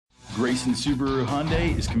Grayson Subaru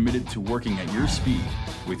Hyundai is committed to working at your speed,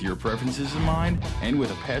 with your preferences in mind, and with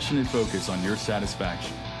a passionate focus on your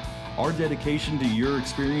satisfaction. Our dedication to your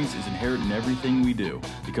experience is inherent in everything we do,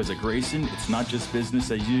 because at Grayson, it's not just business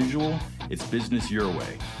as usual, it's business your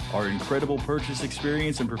way. Our incredible purchase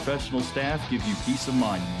experience and professional staff give you peace of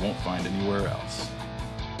mind you won't find anywhere else.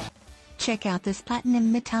 Check out this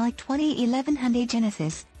platinum metallic 2011 Hyundai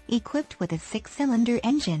Genesis, equipped with a 6-cylinder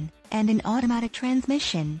engine and an automatic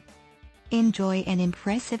transmission. Enjoy an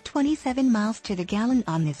impressive 27 miles to the gallon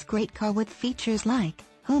on this great car with features like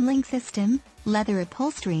HomeLink system, leather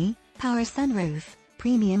upholstery, power sunroof,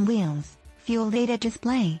 premium wheels, fuel data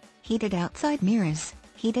display, heated outside mirrors,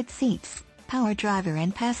 heated seats, power driver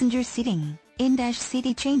and passenger seating, in-dash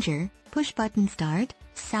CD changer, push-button start,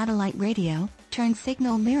 satellite radio, turn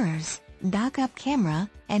signal mirrors, backup camera,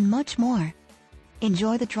 and much more.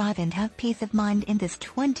 Enjoy the drive and have peace of mind in this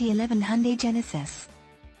 2011 Hyundai Genesis.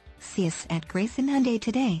 See us at Grayson Hyundai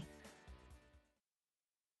today.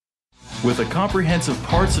 With a comprehensive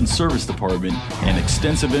parts and service department, an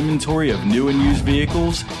extensive inventory of new and used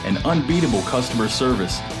vehicles, and unbeatable customer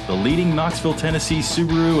service, the leading Knoxville, Tennessee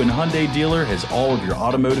Subaru and Hyundai dealer has all of your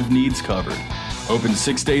automotive needs covered. Open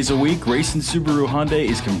 6 days a week, Grayson Subaru Hyundai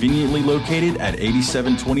is conveniently located at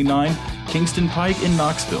 8729 Kingston Pike in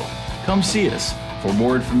Knoxville. Come see us. For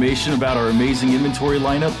more information about our amazing inventory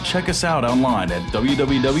lineup, check us out online at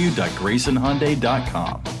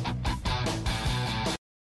www.graysonhyundai.com.